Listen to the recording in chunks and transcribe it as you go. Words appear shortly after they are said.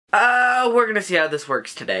So we're gonna see how this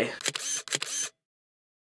works today.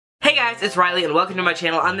 Hey guys, it's Riley and welcome to my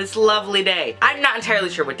channel on this lovely day. I'm not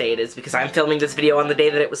entirely sure what day it is because I'm filming this video on the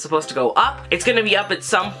day that it was supposed to go up. It's gonna be up at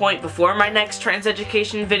some point before my next trans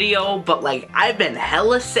education video, but like, I've been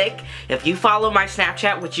hella sick. If you follow my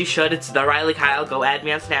Snapchat, which you should, it's the Riley Kyle, go add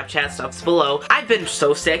me on Snapchat, stuff's below. I've been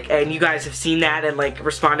so sick and you guys have seen that and like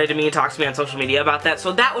responded to me and talked to me on social media about that,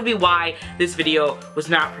 so that would be why this video was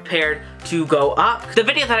not prepared to go up. The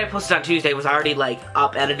video that I posted on Tuesday was already like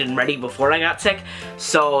up, edited, and ready before I got sick,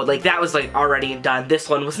 so like that was like already done. This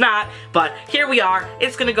one was not, but here we are.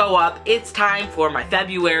 It's gonna go up. It's time for my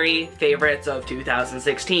February favorites of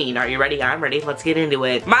 2016. Are you ready? I'm ready. Let's get into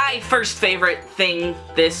it. My first favorite thing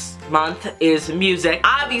this month is music.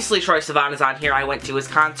 Obviously Troye Sivan is on here. I went to his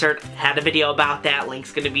concert, had a video about that.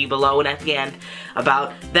 Link's gonna be below and at the end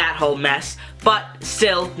about that whole mess. But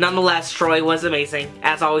still, nonetheless, Troye was amazing.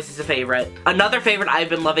 As always, he's a favorite. Another favorite I've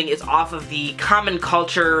been loving is off of the Common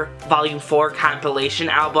Culture Volume 4 compilation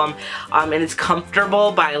album, and it's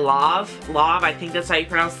Comfortable by Lauv, I think that's how you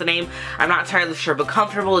pronounce the name. I'm not entirely sure, but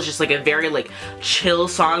Comfortable is just like a very like chill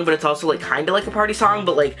song, but it's also like kind of like a party song,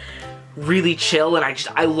 but like really chill, and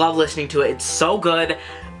I love listening to it. It's so good.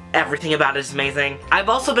 Everything about it is amazing. I've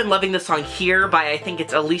also been loving the song Here by, I think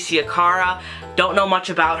it's Alicia Cara. Don't know much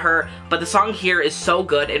about her, but the song Here is so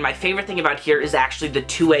good, and my favorite thing about Here is actually the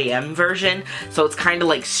 2 AM version. So it's kind of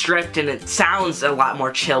like stripped and it sounds a lot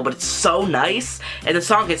more chill, but it's so nice, and the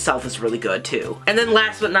song itself is really good too. And then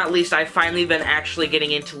last but not least, I've finally been actually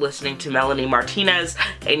getting into listening to Melanie Martinez,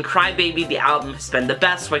 and Crybaby. The album has been the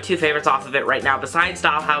best. My two favorites off of it right now besides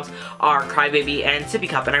Dollhouse are Crybaby and Sippy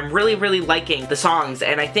Cup, and I'm really liking the songs,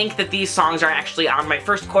 and I think that these songs are actually on my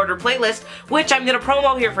first quarter playlist, which I'm gonna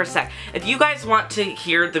promo here for a sec. If you guys want to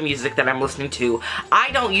hear the music that I'm listening to, I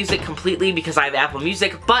don't use it completely because I have Apple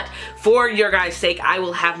Music, but for your guys' sake, I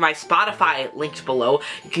will have my Spotify linked below.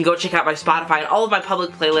 You can go check out my Spotify and all of my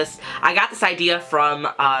public playlists. I got this idea from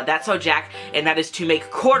That's So Jack, and that is to make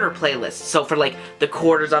quarter playlists, so for like the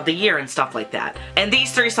quarters of the year and stuff like that. And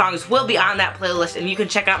these 3 songs will be on that playlist, and you can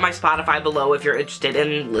check out my Spotify below if you're interested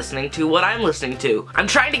in listening to what I'm listening to. I'm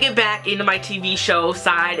trying to get back into my TV show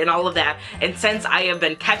side and all of that, and since I have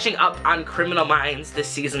been catching up on Criminal Minds, this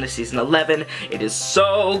season is season 11, it is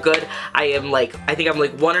so good. I think I'm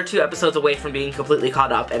like 1 or 2 episodes away from being completely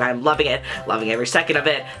caught up, and I'm loving it, loving every second of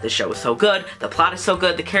it. The show is so good, the plot is so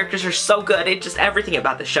good, the characters are so good, everything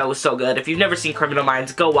about the show is so good. If you've never seen Criminal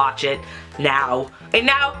Minds, go watch it now. And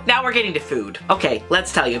now we're getting to food. Okay,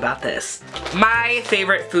 let's tell you about this. My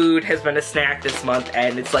favorite food has been a snack this month,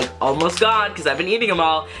 and it's like almost gone because I've been eating them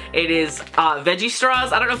all. It is veggie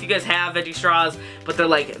straws. I don't know if you guys have veggie straws, but they're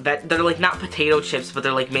like not potato chips, but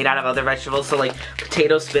they're like made out of other vegetables, so like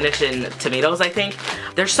potato, spinach, and tomatoes, I think.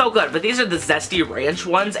 They're so good, but these are the zesty ranch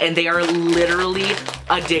ones, and they are literally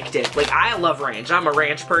addictive. Like, I love ranch. I'm a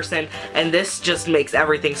ranch person, and this just makes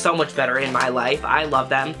everything so much better in my life. I love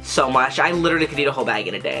them so much. I literally could eat a whole bag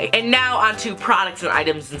in a day. And now onto products and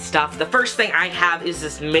items and stuff. The first thing I have is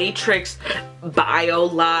this Matrix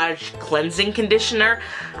Biolage Cleansing Conditioner.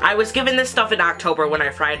 I was given this stuff in October when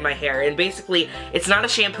I fried my hair, and basically it's not a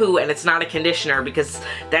shampoo and it's not a conditioner because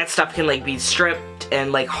that stuff can like be stripped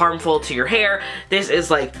and like harmful to your hair. This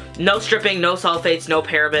is like no stripping, no sulfates, no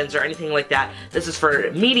parabens or anything like that. This is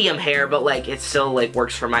for medium hair, but like it still like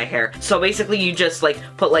works for my hair. So basically you just like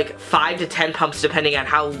put like 5 to 10 pumps depending on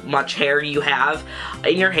how much hair you have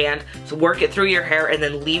in your hand. So work it through your hair and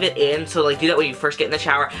then leave it in. So like do that when you first get in the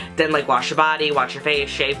shower, then like wash your body, wash your face,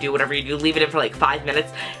 shave, do whatever you do, leave it in for like 5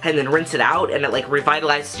 minutes and then rinse it out, and it like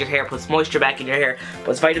revitalizes your hair, puts moisture back in your hair,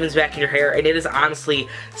 puts vitamins back in your hair, and it has honestly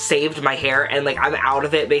saved my hair, and like I'm out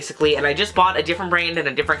of it basically. And I just bought a different brand and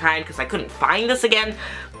a different kind because I couldn't find this again,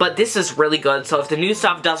 but this is really good. So if the new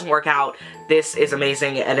stuff doesn't work out, this is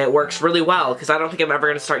amazing and it works really well because I don't think I'm ever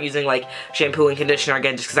going to start using like shampoo and conditioner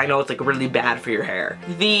again just because I know it's like really bad for your hair.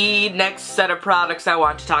 The next set of products I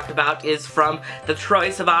want to talk about is from the Troye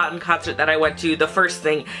Sivan concert that I went to. The first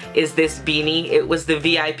thing is this beanie. It was the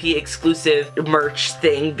VIP exclusive merch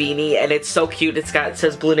thing beanie, and it's so cute. It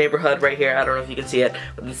says Blue Neighborhood right here. I don't know if you can see it,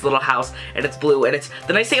 but this little house, and it's blue. And it's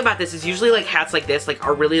the nice thing about this is usually like hats like this like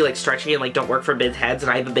are really like stretchy and like don't work for big heads,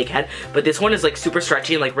 and I have a big head, but this one is like super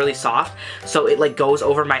stretchy and like really soft. So it like goes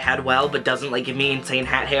over my head well, but doesn't like give me insane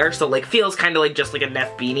hat hair, so like feels kind of like just like a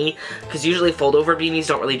Neff beanie, because usually fold over beanies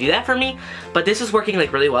don't really do that for me, but this is working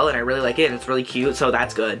like really well and I really like it and it's really cute, so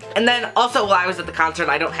that's good. And then also while I was at the concert,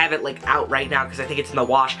 I don't have it like out right now because I think it's in the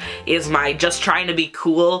wash, is my Just Trying to Be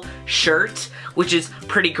Cool shirt, which is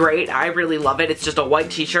pretty great. I really love it. It's just a white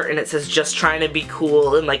t-shirt and it says Just Trying to Be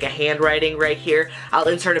Cool in like a handwriting right here. I'll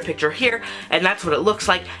insert a picture here, and that's what it looks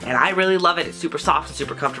like. like, and I really love it. It's super soft and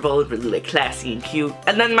super comfortable and really like classy and cute.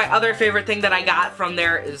 And then my other favorite thing that I got from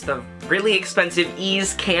there is the really expensive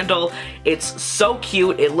Ease candle. It's so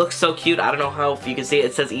cute. It looks so cute. I don't know how, if you can see it,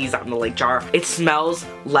 it says Ease on the like jar. It smells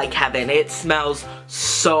like heaven. It smells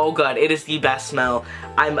so good. It is the best smell.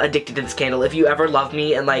 I'm addicted to this candle. If you ever love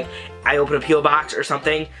me and like I open a P.O. box or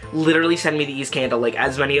something, literally send me the Ease candle, like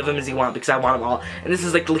as many of them as you want, because I want them all. And this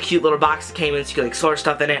is like the cute little box that came in, so you can like store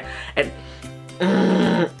stuff in it. And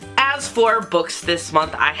as for books this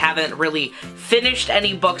month, I haven't really finished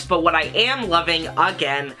any books, but what I am loving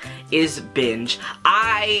again is Binge.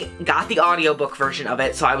 I got the audiobook version of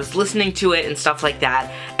it, so I was listening to it and stuff like that,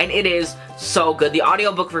 and it is so good. The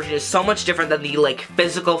audiobook version is so much different than the like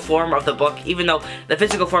physical form of the book, even though the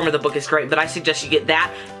physical form of the book is great, but I suggest you get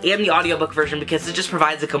that and the audiobook version because it just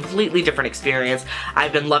provides a completely different experience.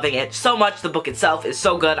 I've been loving it so much. The book itself is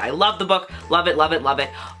so good. I love the book. Love it, love it, love it.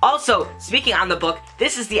 Also, speaking on the book,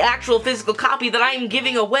 this is the actual physical copy that I am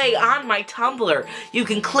giving away on my Tumblr. You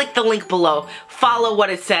can click the link below, follow what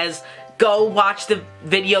it says, go watch the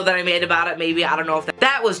video that I made about it, maybe. I don't know if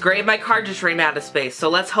that was great. My card just ran out of space, so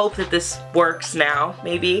let's hope that this works now,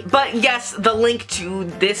 maybe. But yes, the link to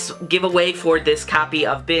this giveaway for this copy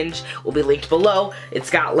of Binge will be linked below.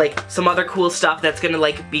 It's got like some other cool stuff that's gonna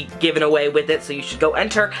like be given away with it, so you should go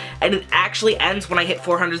enter. And it actually ends when I hit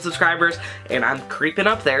 400 subscribers, and I'm creeping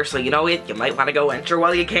up there, so you know it, you might want to go enter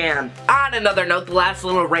while you can. On another note, the last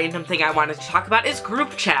little random thing I wanted to talk about is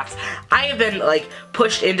group chats. I have been like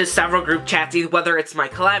pushed into several group chats, whether it's my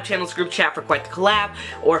collab channel's group chat for Quite the Collab,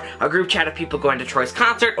 or a group chat of people going to Troy's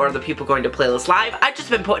concert, or the people going to Playlist Live. I've just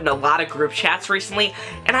been put in a lot of group chats recently,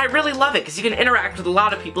 and I really love it, because you can interact with a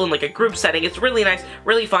lot of people in like a group setting. It's really nice,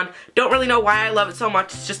 really fun. Don't really know why I love it so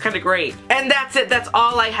much, it's just kind of great. And that's it, that's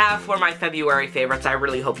all I have for my February favorites. I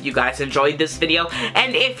really hope you guys enjoyed this video,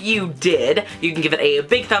 and if you did, you can give it a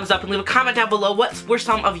big thumbs up and leave a comment down below what were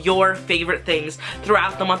some of your favorite things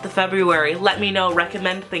throughout the month of February. Let me know,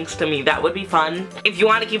 recommend things to me, that would be fun. If you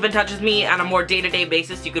want to keep in touch with me on a more day-to-day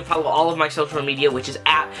basis, you can follow all of my social media, which is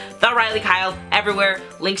at The Riley Kyle everywhere.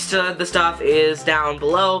 Links to the stuff is down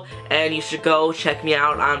below, and you should go check me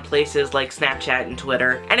out on places like Snapchat and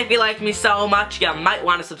Twitter. And if you like me so much, you might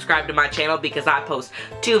want to subscribe to my channel because I post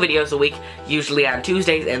 2 videos a week, usually on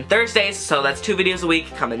Tuesdays and Thursdays, so that's 2 videos a week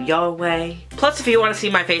coming your way. Plus, if you want to see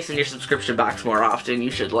my face in your subscription box more often,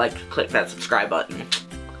 you should like click that subscribe button.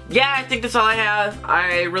 Yeah, I think that's all I have.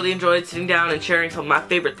 I really enjoyed sitting down and sharing some of my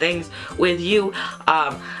favorite things with you.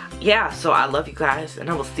 Yeah, so I love you guys, and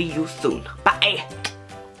I will see you soon. Bye!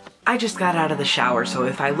 I just got out of the shower, so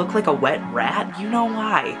if I look like a wet rat, you know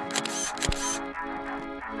why.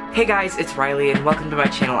 Hey guys, it's Riley, and welcome to my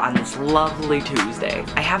channel on this lovely Tuesday.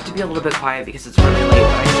 I have to be a little bit quiet because it's really late,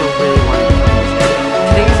 but I still really want to do Tuesday.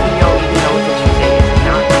 Today's video, even though it's a Tuesday, is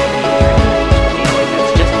not going to be a video.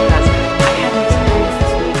 That's just because I had an experience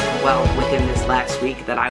this week, well, within this last week, that I